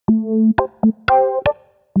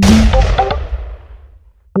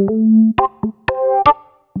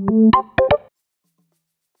Hey,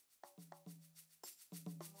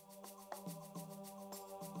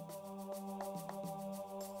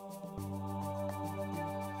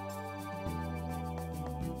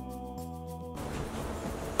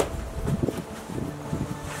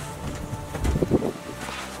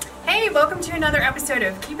 welcome to another episode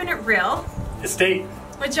of Keeping It Real Estate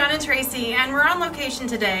with John and Tracy, and we're on location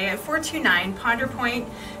today at 429 Pend Oreille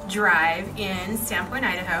Drive in Sandpoint,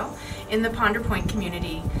 Idaho, in the Pend Oreille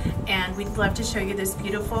community, and we'd love to show you this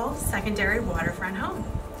beautiful secondary waterfront home.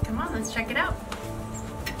 Come on, let's check it out.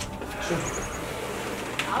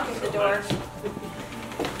 I'll get the door.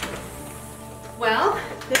 Well,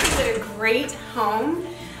 this is a great home.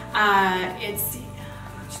 It's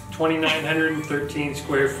 2,913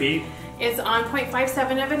 square feet. It's on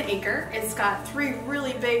 0.57 of an acre. It's got 3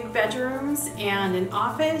 really big bedrooms and an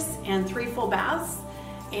office and 3 full baths.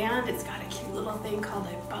 And it's got a cute little thing called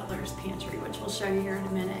a butler's pantry, which we'll show you here in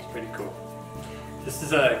a minute. It's pretty cool. This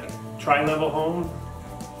is a tri-level home.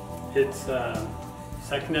 It's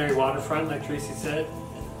secondary waterfront, like Tracy said.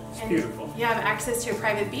 It's beautiful. You have access to a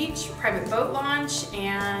private beach, private boat launch,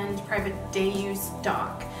 and private day use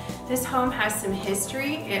dock. This home has some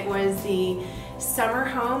history. It was the summer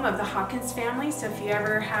home of the Hawkins family, so if you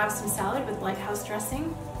ever have some salad with lighthouse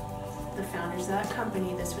dressing, the founders of that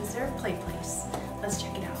company, this was their play place. Let's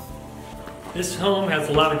check it out. This home has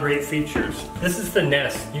a lot of great features. This is the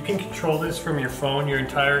Nest. You can control this from your phone, your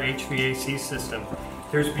entire HVAC system.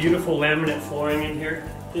 There's beautiful laminate flooring in here.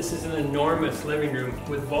 This is an enormous living room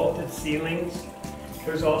with vaulted ceilings.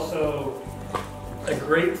 There's also a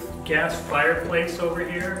great gas fireplace over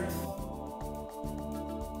here.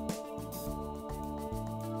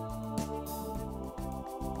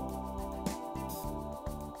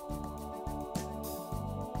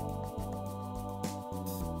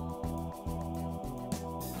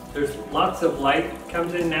 There's lots of light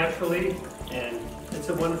comes in naturally, and it's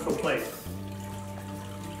a wonderful place.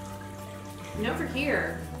 And over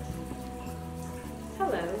here,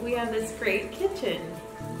 hello, we have this great kitchen.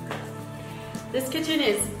 This kitchen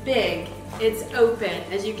is big, it's open.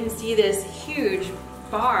 As you can see, this huge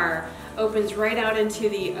bar opens right out into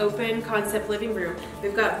the open concept living room.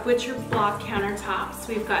 We've got butcher block countertops,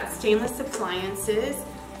 we've got stainless appliances,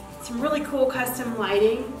 some really cool custom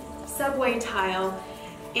lighting, subway tile,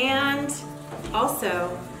 and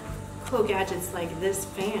also cool gadgets like this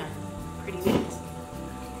fan. Pretty neat.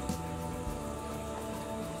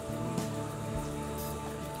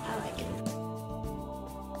 I like it.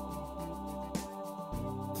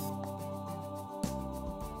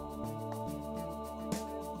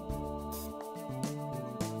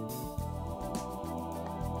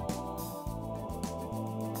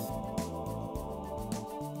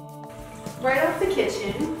 Right off the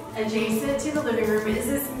kitchen, adjacent to the living room, is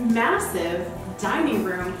this massive dining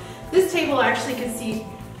room. This table actually could seat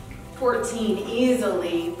 14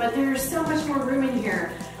 easily, but there's so much more room in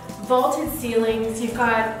here. Vaulted ceilings, you've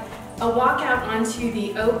got a walkout onto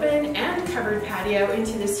the open and covered patio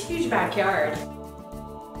into this huge backyard.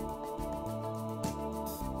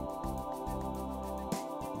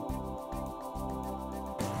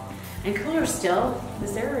 And cooler still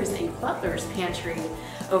is there is a butler's pantry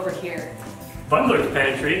over here. Butler's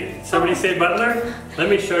pantry? Somebody say butler? Let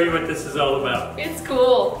me show you what this is all about. It's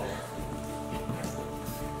cool.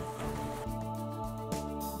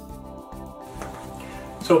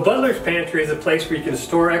 So butler's pantry is a place where you can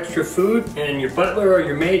store extra food, and your butler or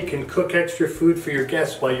your maid can cook extra food for your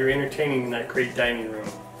guests while you're entertaining in that great dining room.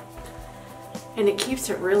 And it keeps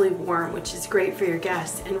it really warm, which is great for your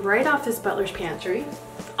guests. And right off this butler's pantry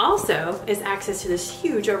also is access to this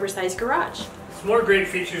huge oversized garage. Some more great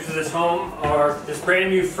features of this home are this brand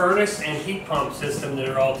new furnace and heat pump system that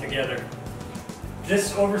are all together.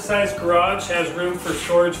 This oversized garage has room for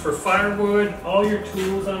storage for firewood, all your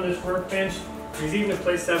tools on this workbench. There's even a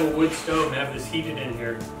place to have a wood stove and have this heated in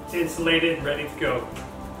here. It's insulated and ready to go.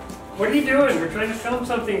 What are you doing? We're trying to film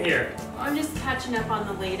something here. I'm just catching up on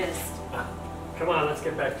the latest. Come on, let's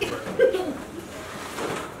get back to work.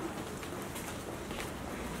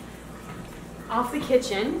 Off the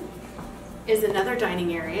kitchen is another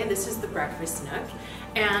dining area. This is the breakfast nook.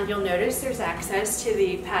 And you'll notice there's access to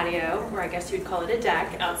the patio, or I guess you'd call it a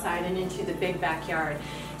deck, outside and into the big backyard.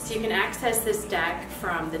 So you can access this deck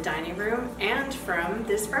from the dining room and from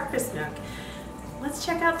this breakfast nook. Let's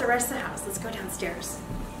check out the rest of the house. Let's go downstairs.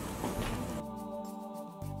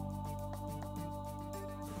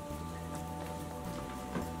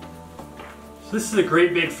 This is a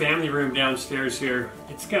great big family room downstairs here.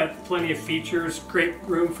 It's got plenty of features, great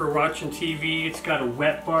room for watching TV. It's got a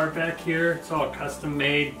wet bar back here. It's all custom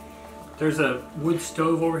made. There's a wood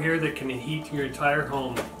stove over here that can heat your entire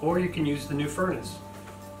home, or you can use the new furnace.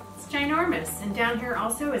 It's ginormous. And down here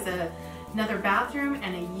also is another bathroom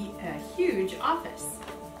and a huge office.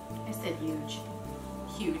 I said huge.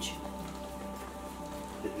 Huge.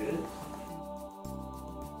 It is.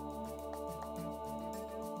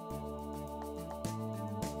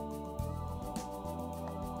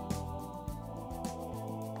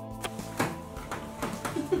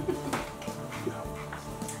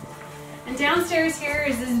 And downstairs here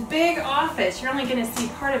is this big office. You're only going to see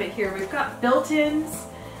part of it here. We've got built-ins.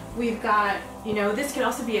 We've got, you know, this could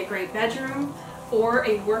also be a great bedroom or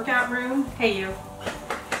a workout room. Hey, you.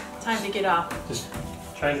 Time to get off. Just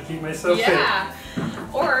trying to keep myself fit. Yeah.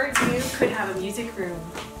 Or you could have a music room.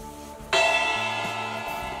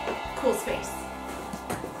 Cool space.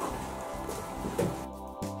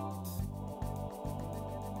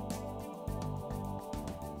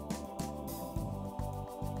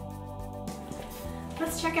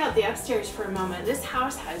 Let's check out the upstairs for a moment. This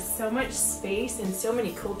house has so much space and so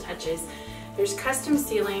many cool touches. There's custom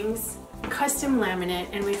ceilings, custom laminate,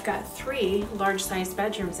 and we've got 3 large-sized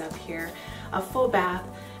bedrooms up here, a full bath,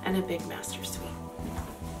 and a big master suite.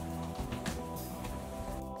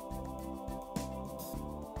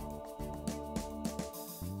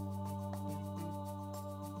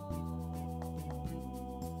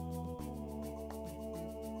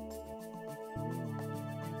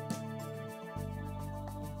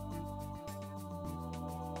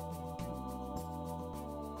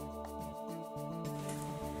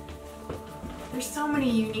 There's so many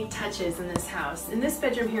unique touches in this house. In this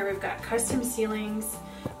bedroom here, we've got custom ceilings,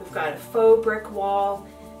 we've got a faux brick wall,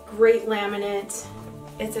 great laminate.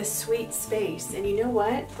 It's a sweet space. And you know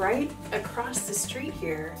what? Right across the street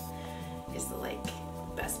here is the lake.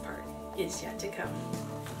 Best part is yet to come.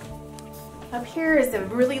 Up here is a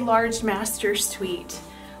really large master suite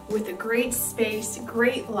with a great space,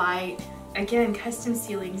 great light. Again, custom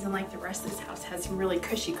ceilings, and like the rest of this house, has some really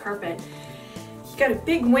cushy carpet. You got a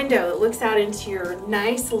big window that looks out into your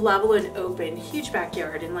nice, level and open, huge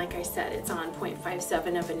backyard, and like I said, it's on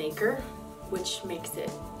 0.57 of an acre, which makes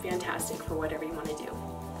it fantastic for whatever you want to do.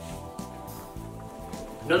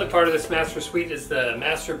 Another part of this master suite is the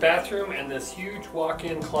master bathroom and this huge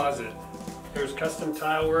walk-in closet. There's custom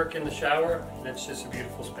tile work in the shower, and it's just a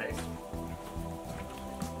beautiful space.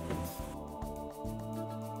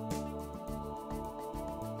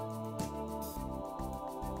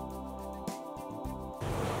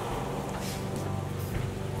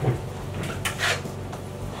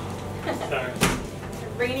 Sorry.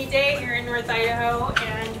 Rainy day here in North Idaho,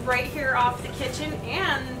 and right here off the kitchen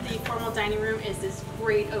and the formal dining room is this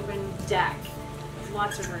great open deck.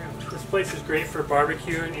 Lots of room. This place is great for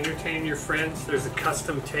barbecue and entertaining your friends. There's a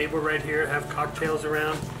custom table right here, have cocktails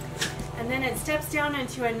around. And then it steps down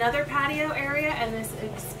into another patio area and this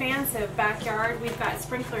expansive backyard. We've got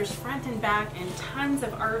sprinklers front and back and tons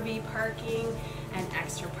of RV parking and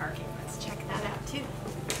extra parking. Let's check that out too.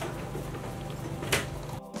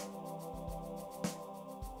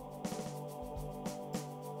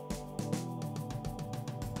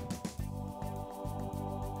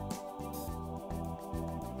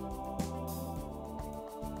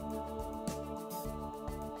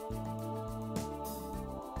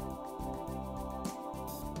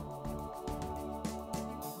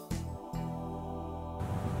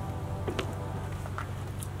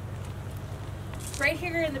 Right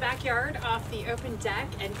here in the backyard off the open deck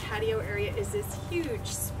and patio area is this huge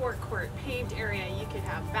sport court paved area. You could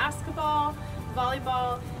have basketball,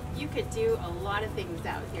 volleyball, you could do a lot of things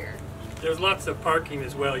out here. There's lots of parking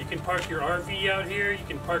as well. You can park your RV out here, you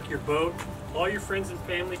can park your boat. All your friends and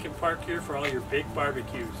family can park here for all your big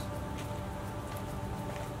barbecues.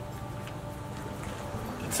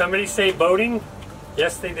 Did somebody say boating?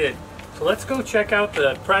 Yes, they did. So let's go check out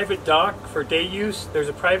the private dock for day use. There's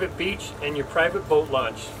a private beach and your private boat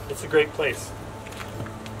launch. It's a great place.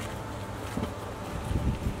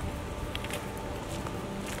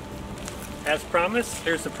 As promised,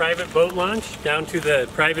 there's the private boat launch down to the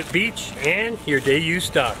private beach and your day use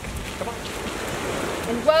dock. Come on.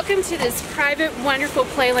 And welcome to this private, wonderful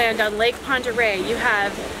playland on Lake Pend Oreille. You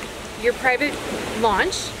have your private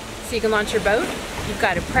launch, so you can launch your boat. You've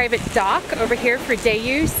got a private dock over here for day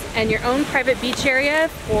use and your own private beach area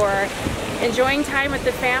for enjoying time with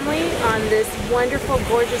the family on this wonderful,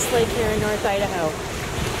 gorgeous lake here in North Idaho.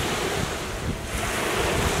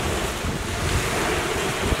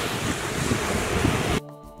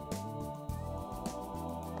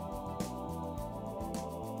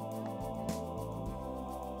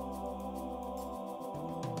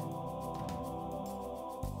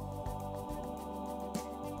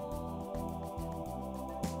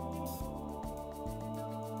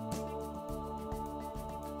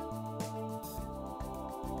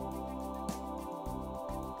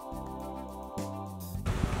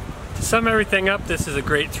 sum everything up, this is a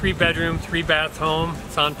great 3-bedroom, 3-bath home.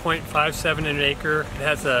 Sandpoint 5.7 an acre. It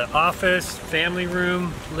has an office, family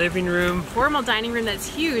room, living room. Formal dining room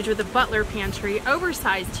that's huge with a butler pantry,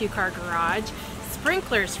 oversized 2-car garage,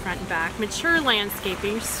 sprinklers front and back, mature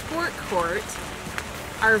landscaping, sport court,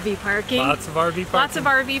 RV parking. Lots of RV parking. Lots of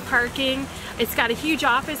RV parking. It's got a huge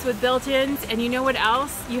office with built-ins, and you know what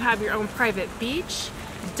else? You have your own private beach,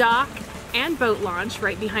 dock, and boat launch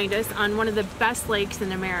right behind us on one of the best lakes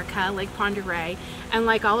in America, Lake Pend Oreille. And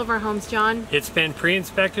like all of our homes, John, it's been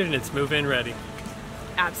pre-inspected and it's move-in ready.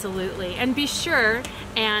 Absolutely. And be sure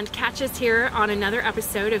and catch us here on another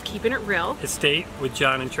episode of Keeping It Real Estate with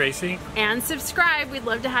John and Tracy. And subscribe. We'd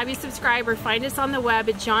love to have you subscribe, or find us on the web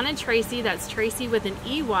at John and Tracy, that's Tracy with an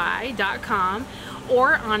EY.com,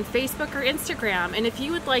 or on Facebook or Instagram. And if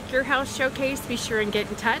you would like your house showcased, be sure and get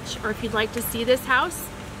in touch. Or if you'd like to see this house,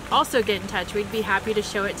 also get in touch. We'd be happy to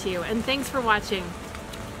show it to you. And thanks for watching.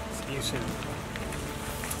 See you soon.